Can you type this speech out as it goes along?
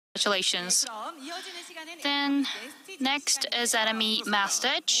Congratulations. Then next is Atomy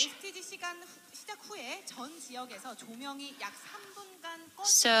Masstige.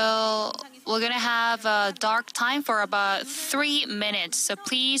 So we're gonna have a dark time for about 3 minutes. So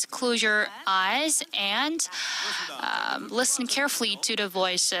please close your eyes and listen carefully to the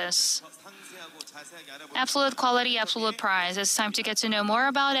voices. Absolute quality, absolute price. It's time to get to know more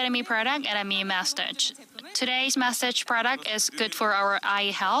about Atomy product, Atomy Masstige. Today's Masstige product is good for our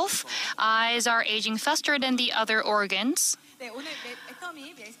eye health. Eyes are aging faster than the other organs.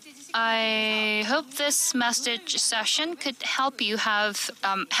 I hope this Masstige session could help you have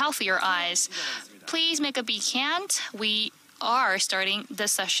healthier eyes. Please make a big hand. We are starting the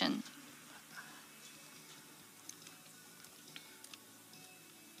session.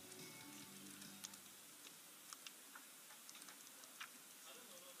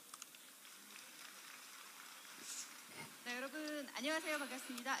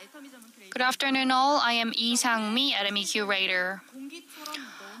 Good afternoon all. I am Lee Sang-mi, Atomy Curator.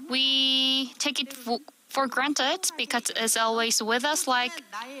 We take it for granted because it's always with us, like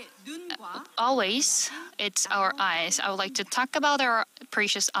always, it's our eyes. I would like to talk about our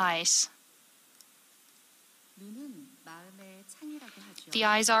precious eyes. The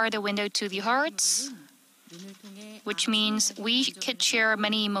eyes are the window to the hearts, which means we could share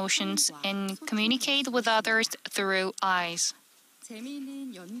many emotions and communicate with others through eyes.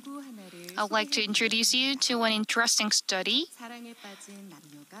 I'd like to introduce you to an interesting study.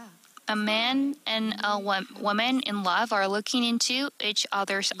 A man and a woman in love are looking into each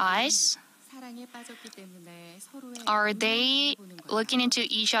other's eyes. Are they looking into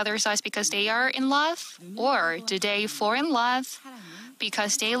each other's eyes because they are in love? Or do they fall in love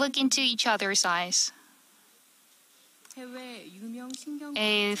because they look into each other's eyes?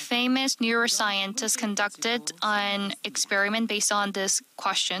 A famous neuroscientist conducted an experiment based on this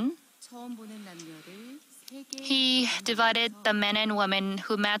question. He divided the men and women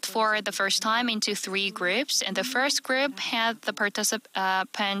who met for the first time into 3 groups, and the first group had the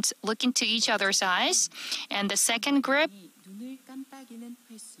participants look into each other's eyes, and the second group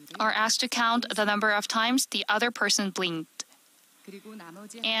are asked to count the number of times the other person blinked.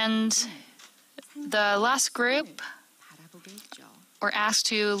 And the last group were asked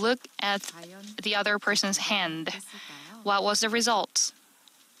to look at the other person's hand. What was the result?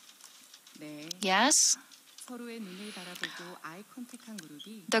 Yes?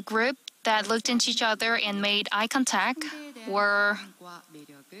 The group that looked into each other and made eye contact were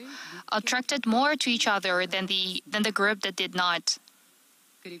attracted more to each other than the group that did not.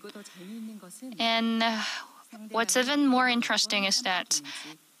 And what's even more interesting is that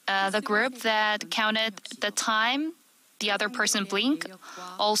the group that counted the time the other person blink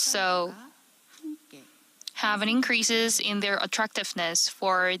also have an increases in their attractiveness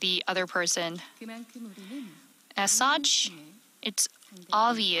for the other person. As such, it's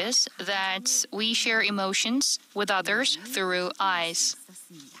obvious that we share emotions with others through eyes.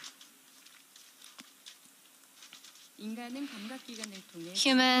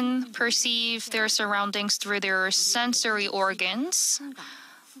 Humans perceive their surroundings through their sensory organs.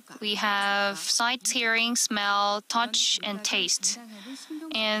 We have sight, hearing, smell, touch, and taste.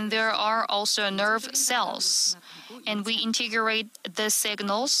 And there are also nerve cells. And we integrate the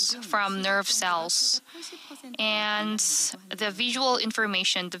signals from nerve cells. And the visual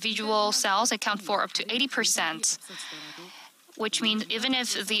information, the visual cells account for up to 80%. Which means even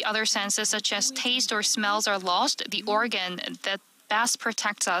if the other senses such as taste or smells are lost, the organ that best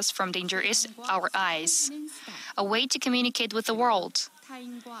protects us from danger is our eyes. A way to communicate with the world.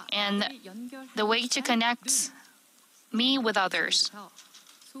 And the way to connect me with others.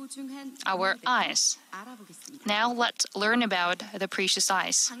 Our eyes. Now let's learn about the precious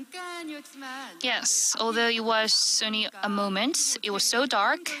eyes. Yes, although it was only a moment, it was so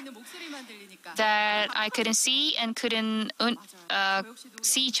dark that I couldn't see and couldn't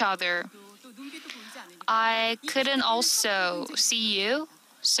see each other. I couldn't also see you,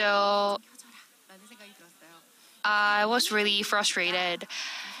 so I was really frustrated.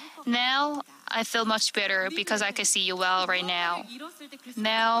 Now I feel much better because I can see you well right now.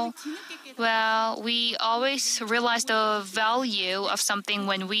 Now, well, we always realize the value of something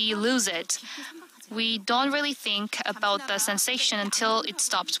when we lose it. We don't really think about the sensation until it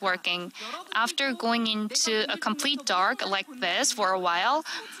stops working. After going into a complete dark like this for a while,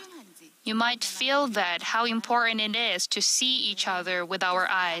 you might feel that how important it is to see each other with our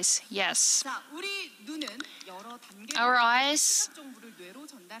eyes. Yes. Our eyes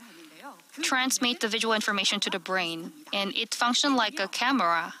transmit the visual information to the brain, and it functions like a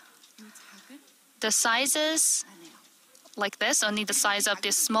camera. The sizes like this, only the size of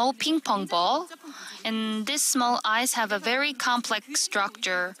this small ping pong ball. And these small eyes have a very complex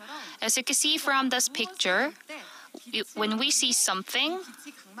structure. As you can see from this picture, when we see something,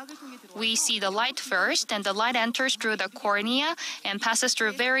 we see the light first, and the light enters through the cornea and passes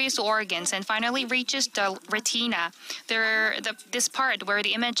through various organs and finally reaches the retina. This part where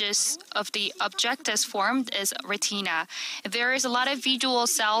the images of the object is formed is retina. There is a lot of visual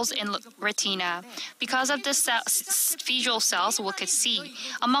cells in retina. Because of the visual cells we could see.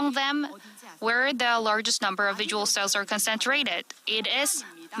 Among them, where the largest number of visual cells are concentrated, it is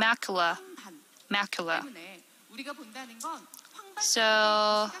macula.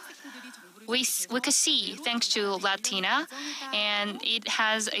 So we could see, thanks to retina, and it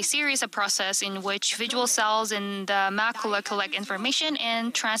has a series of processes in which visual cells in the macula collect information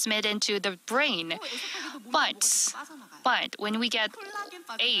and transmit into the brain. But when we get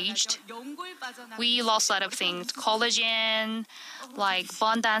aged, we lost a lot of things. Collagen, like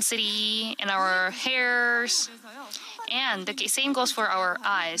bone density in our hairs. And the same goes for our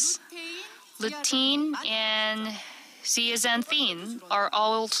eyes. Lutein and zeaxanthin are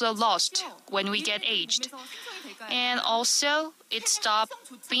also lost when we get aged. And also, it stopped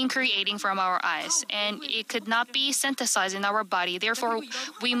being creating from our eyes, and it could not be synthesized in our body. Therefore,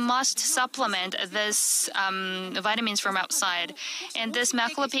 we must supplement this vitamins from outside. And this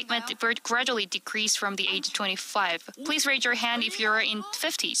macular pigment gradually decreased from the age of 25. Please raise your hand if you're in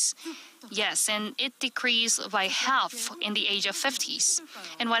 50s. Yes, and it decreased by half in the age of 50s.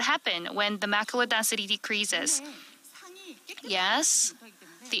 And what happened when the macular density decreases? Yes,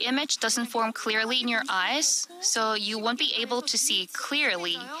 the image doesn't form clearly in your eyes, so you won't be able to see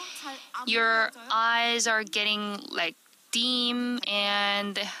clearly. Your eyes are getting like dim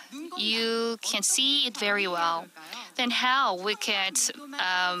and you can see it very well. Then how we can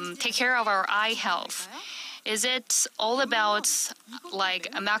take care of our eye health? Is it all about like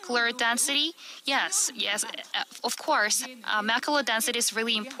a macular density? Yes, of course, macular density is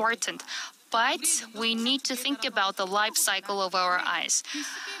really important. But we need to think about the life cycle of our eyes.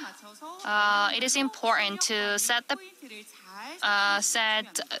 It is important to set the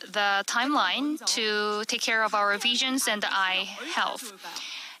timeline to take care of our visions and the eye health.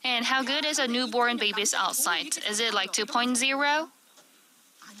 And how good is a newborn baby's eyesight? Is it like 2.0?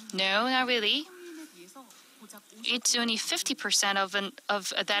 No, not really. It's only 50% of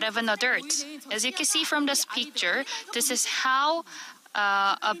that of an adult. As you can see from this picture, this is how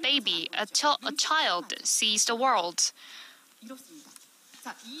a baby, a child sees the world.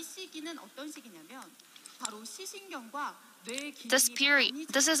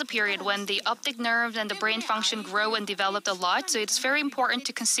 This is a period when the optic nerves and the brain function grow and develop a lot, so it's very important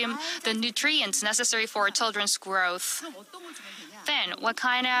to consume the nutrients necessary for a children's growth. Then, what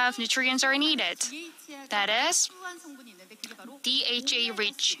kind of nutrients are needed? That is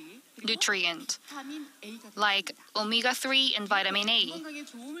DHA-rich nutrient, like omega-3 and vitamin A.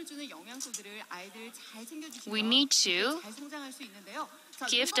 We need to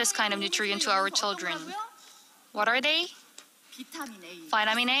give this kind of nutrient to our children. What are they?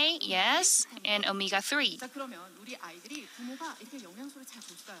 Vitamin A, yes, and omega-3.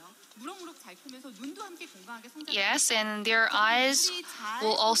 Yes, and their eyes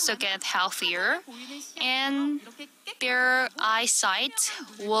will also get healthier, and their eyesight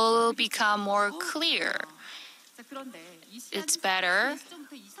will become more clear. It's better.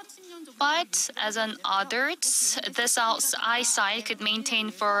 But as an adult, this eyesight could maintain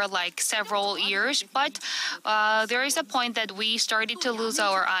for like several years. But there is a point that we started to lose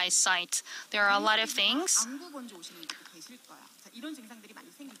our eyesight. There are a lot of things.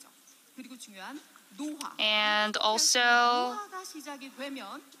 And also,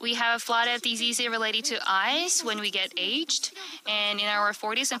 we have a lot of diseases related to eyes when we get aged. And in our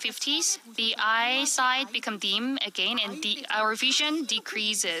 40s and 50s, the eyesight becomes dim again and our vision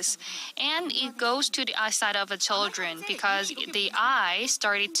decreases. And it goes to the eyesight of the children because the eye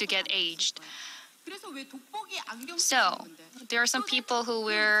started to get aged. So, there are some people who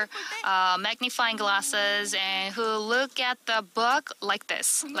wear magnifying glasses and who look at the book like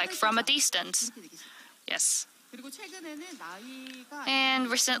this, like from a distance. Yes. And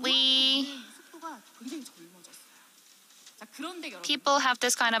recently, people have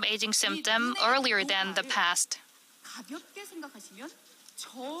this kind of aging symptom earlier than the past.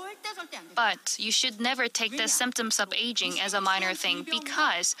 But you should never take the symptoms of aging as a minor thing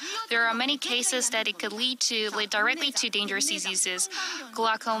because there are many cases that it could lead directly to dangerous diseases,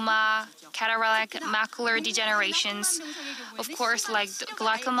 glaucoma, cataract, macular degenerations. Of course, like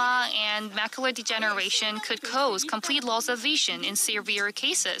glaucoma and macular degeneration could cause complete loss of vision in severe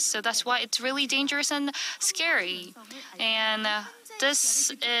cases. So that's why it's really dangerous and scary. And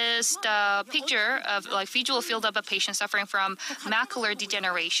this is the picture of like visual field of a patient suffering from macular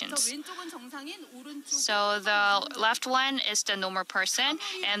degenerations. So the left one is the normal person,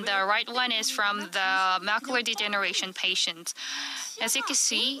 and the right one is from the macular degeneration patient. As you can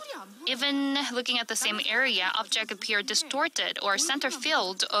see, even looking at the same area, objects appear distorted, or center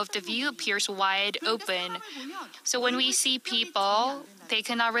field of the view appears wide open. So when we see people, they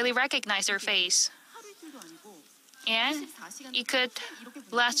cannot really recognize their face. And it could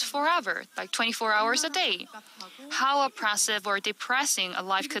last forever, like 24 hours a day. How oppressive or depressing a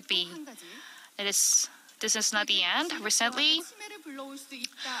life could be. This is not the end. Recently,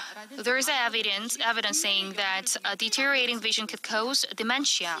 there is evidence saying that deteriorating vision could cause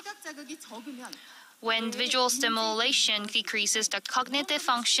dementia. When visual stimulation decreases, the cognitive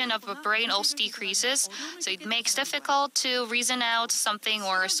function of the brain also decreases, so it makes it difficult to reason out something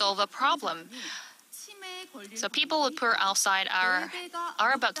or solve a problem. So people with poor eyesight are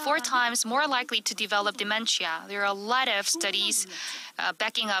about 4 times more likely to develop dementia. There are a lot of studies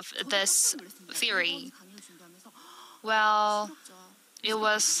backing up this theory. Well, it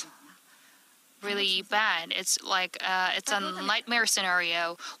was really bad. It's like it's a nightmare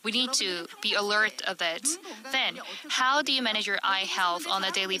scenario. We need to be alert of it. Then, how do you manage your eye health on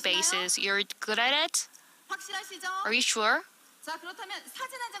a daily basis? You're good at it? Are you sure?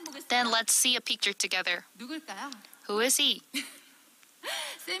 Then let's see a picture together. Who is he?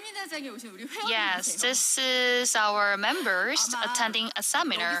 Yes, this is our members attending a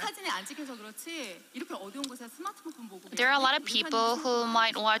seminar. There are a lot of people who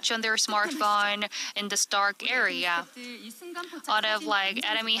might watch on their smartphone in this dark area. A lot of like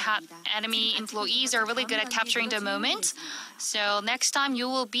Atomy employees are really good at capturing the moment. So next time you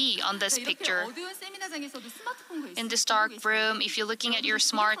will be on this picture. In this dark room, if you're looking at your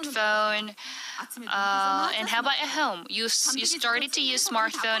smartphone, and how about at home? You started to use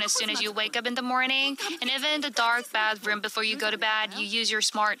smartphone as soon as you wake up in the morning, and even in the dark bathroom before you go to bed, you use your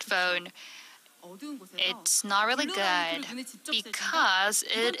smartphone. It's not really good because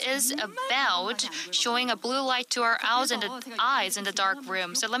it is about showing a blue light to our eyes in the dark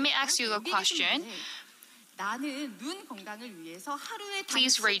room. So let me ask you a question.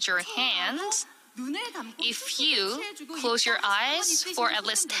 Please raise your hand if you close your eyes for at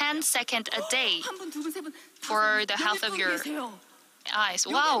least 10 seconds a day for the health of your eyes.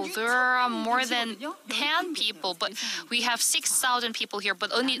 Wow, there are more than 10 people, but we have 6,000 people here,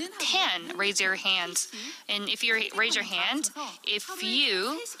 but only 10 raise their hands. And if you raise your hand, if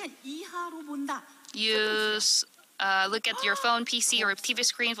you use look at your phone, PC, or TV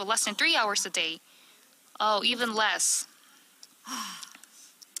screen for less than 3 hours a day, oh, even less.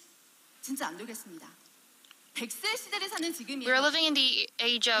 We're living in the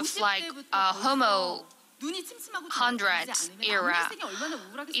age of like Homo 100 era.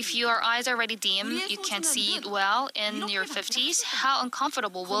 If your eyes are already dim, you can't see it well in your 50s, how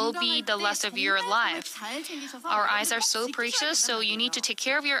uncomfortable will be the rest of your life? Our eyes are so precious, so you need to take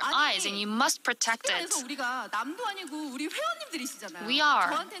care of your eyes and you must protect it. We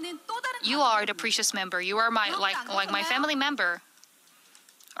are. You are the precious member. You are my like my family member.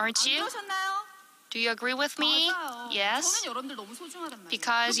 Aren't you? Do you agree with me? Yes?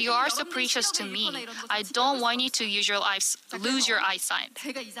 Because you are so precious to me. I don't want you to lose your eyesight.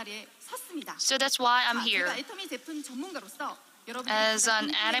 So that's why I'm here. As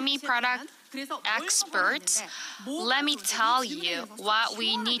an Atomy product expert, let me tell you what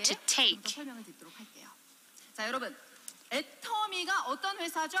we need to take.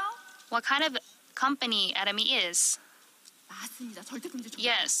 What kind of company Atomy is?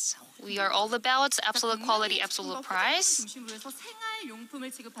 Yes, we are all about absolute quality, absolute price.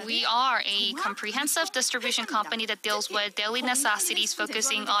 We are a comprehensive distribution company that deals with daily necessities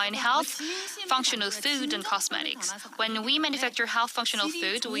focusing on health, functional food, and cosmetics. When we manufacture health functional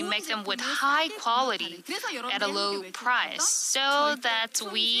food, we make them with high quality at a low price, so that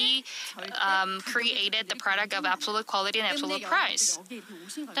we created the product of absolute quality and absolute price.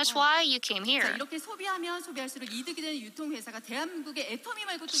 That's why you came here.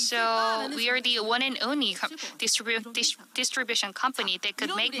 So we are the one and only distribution company that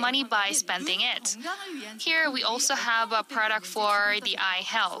could make money by spending it. Here we also have a product for the eye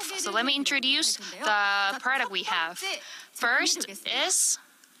health. So let me introduce the product we have. First is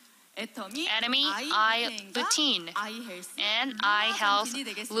Atomy Eye Lutein and Eye Health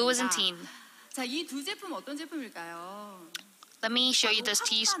Luozentine. Let me show you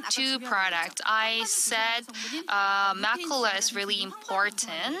these two products. I said macula is really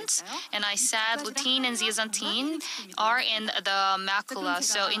important, and I said lutein and zeaxanthin are in the macula.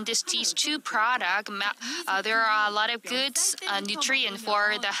 So in these two products, there are a lot of good nutrients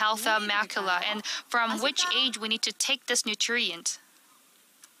for the health of macula. And from which age we need to take this nutrient?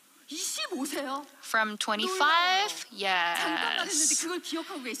 25세요? From 25? Yes.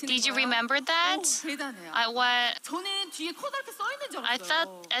 Did you remember that?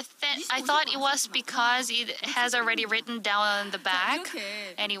 I thought it was because it has already written down on the back.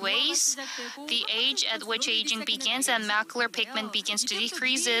 Anyways, the age at which aging begins and macular pigment begins to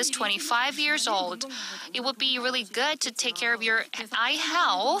decrease is 25 years old. It would be really good to take care of your eye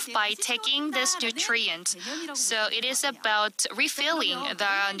health by taking this nutrient. So it is about refilling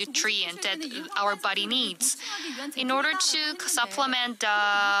the nutrient that our body needs. In order to supplement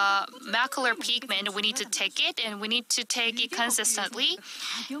the macular pigment, we need to take it, and we need to take it consistently.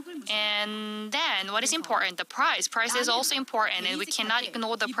 And then, what is important? The price. Price is also important, and we cannot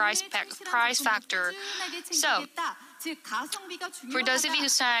ignore the price factor. So, for those of you who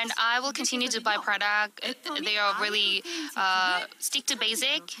said, I will continue to buy product, they are really stick to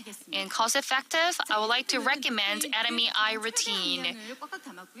basic and cost effective, I would like to recommend Atomy Eye Routine.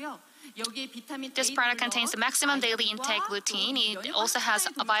 This product contains the maximum daily intake lutein. It also has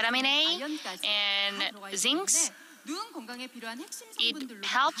vitamin A and zincs. It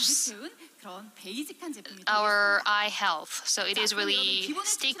helps our eye health. So it is really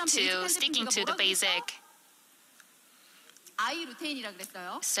sticking to the basic.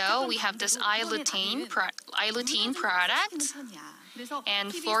 So we have this eye lutein product.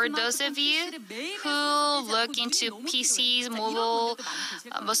 And for those of you who look into PCs, mobile,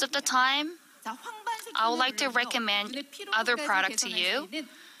 most of the time, I would like to recommend other product to you.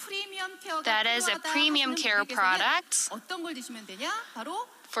 That is a premium care product.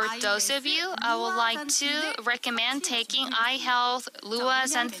 For those of you, I would like to recommend taking Eye Health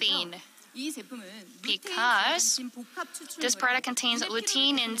Luaxanthin, because this product contains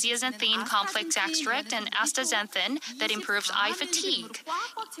lutein and zeaxanthin complex extract and astaxanthin that improves eye fatigue.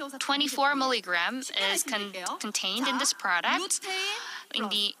 24 milligrams is contained in this product.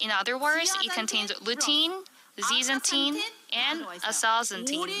 In other words, it contains lutein, zeaxanthin, and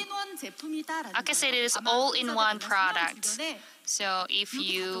astaxanthin. Like I said, it is all-in-one product. So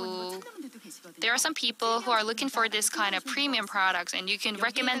there are some people who are looking for this kind of premium products, and you can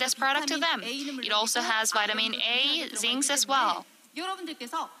recommend this product to them. It also has vitamin A, zinc as well.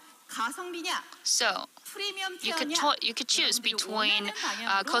 So you could choose between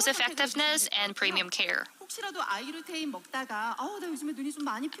cost effectiveness and premium care.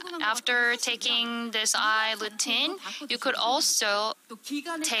 After taking this eye lutein, you could also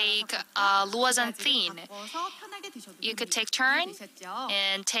take luaxanthin. You could take turn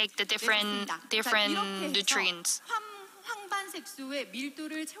and take the different nutrients.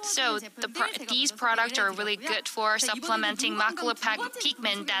 So these products are really good for supplementing macular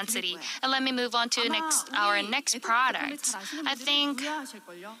pigment density. And let me move on to our next product. I think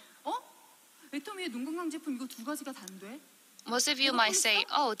most of you might say,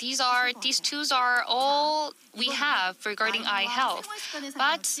 oh, these two are all we have regarding eye health.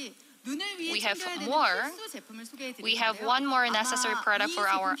 But we have more. We have one more necessary product for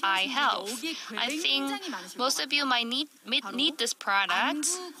our eye health. I think most of you might need this product.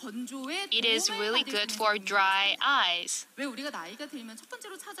 It is really good for dry eyes.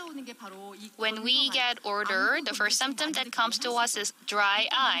 When we get older, the first symptom that comes to us is dry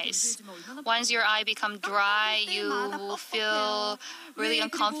eyes. Once your eye becomes dry, you will feel really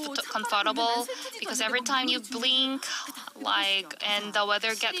uncomfortable because every time you blink, and the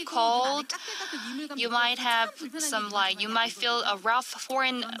weather gets cold, you might have you might feel a rough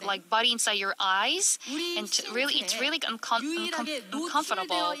foreign body inside your eyes, and it's really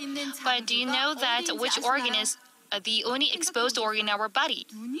uncomfortable. But do you know that which organ is the only exposed organ in our body?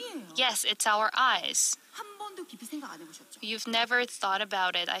 Yes, it's our eyes. You've never thought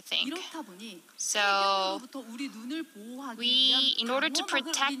about it, I think. So, in order to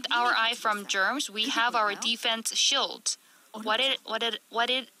protect our eye from germs, we have our defense shield. What is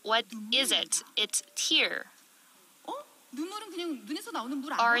it? It's tear.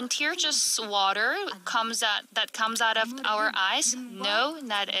 Aren't tears just water that comes out of our eyes? No,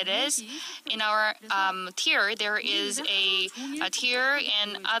 not it is. In our tear, there is a tear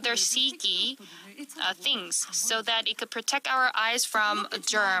and other sticky things so that it could protect our eyes from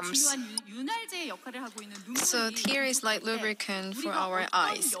germs. So tear is like lubricant for our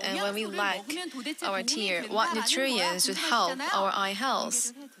eyes, and when we lack our tear, what nutrients would help our eye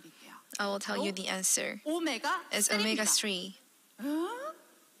health? I will tell you the answer. It's omega-3.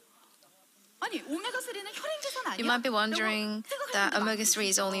 You might be wondering that omega-3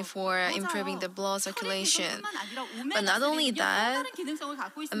 is only for improving the blood circulation. But not only that,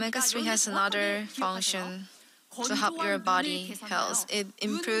 omega-3 has another function to help your body health. It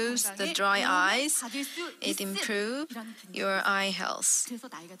improves the dry eyes. It improves your eye health.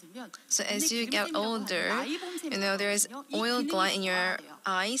 So as you get older, there is oil gland in your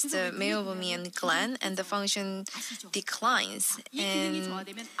eyes, the meibomian gland, and the function declines. And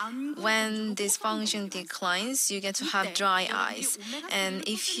when this function declines, you get to have dry eyes. And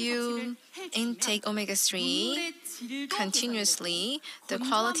if you intake omega-3 continuously, the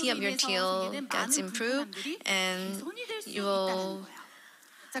quality of your teal gets improved, and you will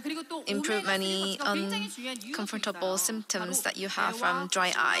improve many uncomfortable symptoms that you have from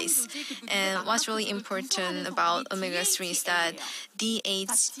dry eyes. And what's really important about omega-3 is that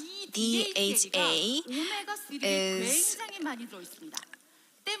DHA is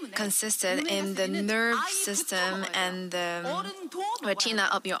consisted in the nerve system and the retina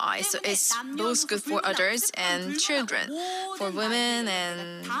of your eyes. So it's both good for adults and children, for women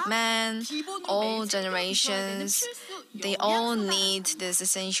and men, all generations. They all need this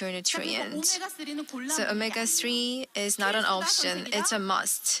essential nutrient. So omega-3 is not an option, it's a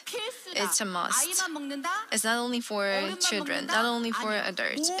must. It's a must. It's not only for children, not only for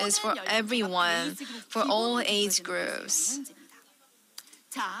adults, it's for everyone, for all age groups.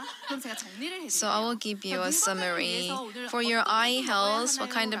 So I will give you a summary. For your eye health, what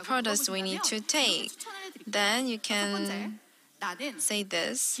kind of products do we need to take? Then you can say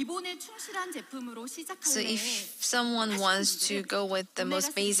this. So if someone wants to go with the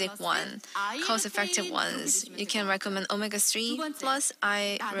most basic one, cost-effective ones, you can recommend omega-3 plus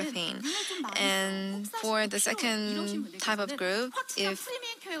iruthane. And for the second type of group, if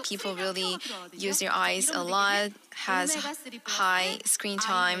people really use their eyes a lot, has high screen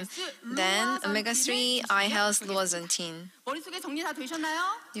time, then omega-3 eye health luoxantine.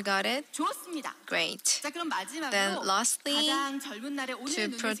 You got it? Great. Then lastly, to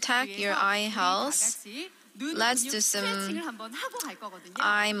protect your eye health, let's do some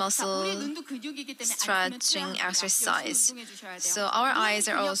eye muscle stretching exercise. So our eyes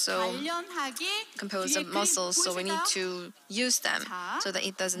are also composed of muscles, so we need to use them so that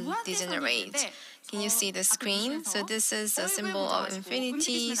it doesn't degenerate. Can you see the screen? So this is a symbol of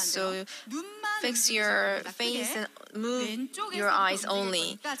infinity. So fix your face and move your eyes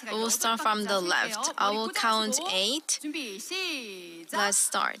only. We will start from the left. I will count 8. Let's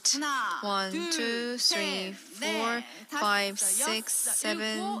start. 1, 2, 3, 4, 5, 6,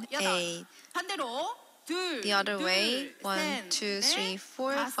 7, 8. The other way. 1, 2, 3,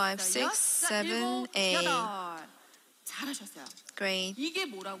 4, 5, 6, 7, 8. Great.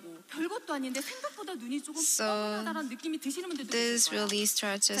 So this really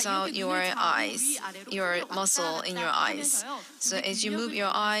stretches out your eyes, your muscle in your eyes. So as you move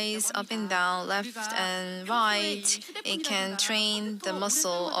your eyes up and down, left and right, it can train the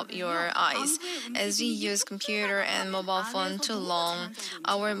muscle of your eyes. As we use computer and mobile phone too long,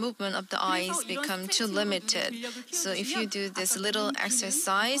 our movement of the eyes become too limited. So if you do this little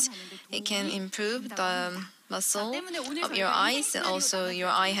exercise, it can improve the muscle of your eyes and also your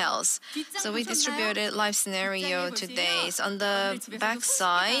eye health. So we distributed live scenario today. So on the back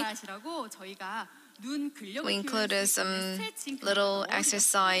side, we included some little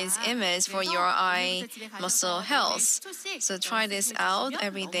exercise image for your eye muscle health. So try this out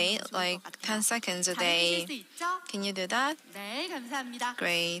every day, like 10 seconds a day. Can you do that?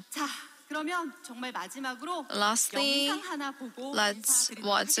 Great. Lastly, let's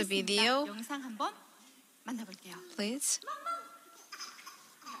watch a video. Please.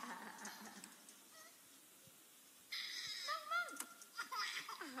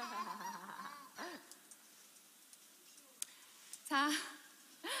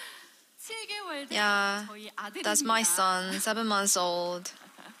 Yeah, that's my son, 7 months old.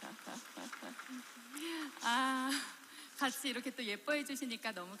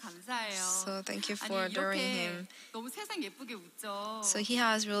 So thank you for adoring him. So he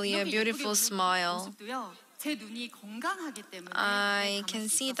has really a beautiful smile. I can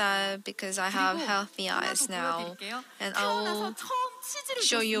see that because I have healthy eyes now. And I will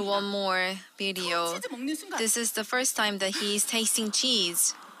show you one more video. This is the first time that he's tasting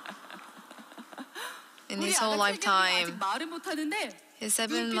cheese in his whole lifetime. He's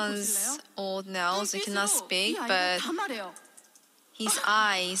 7 months old now, so he cannot speak, but his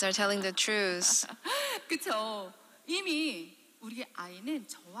eyes are telling the truth.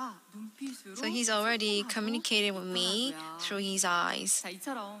 So he's already communicating with me through his eyes.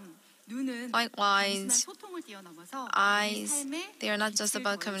 Likewise, eyes, they are not just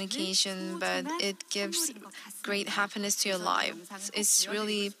about communication, but it gives great happiness to your life. It's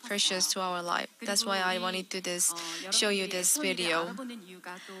really precious to our life. That's why I wanted to show you this video.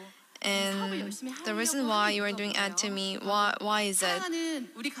 And the reason why you are doing Atomy, why is it?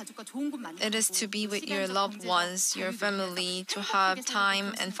 It is to be with your loved ones, your family, to have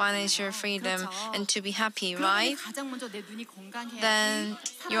time and financial freedom, and to be happy, right? Then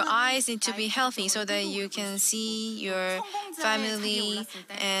your eyes need to be healthy so that you can see your family,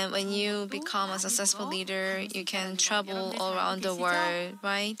 and when you become a successful leader, you can travel all around the world,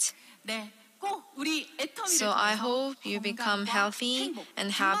 right? So I hope you become healthy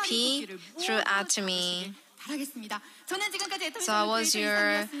and happy through Atomy. So I was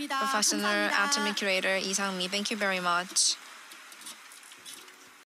your professional Atomy curator, Lee Sang-mi. Thank you very much.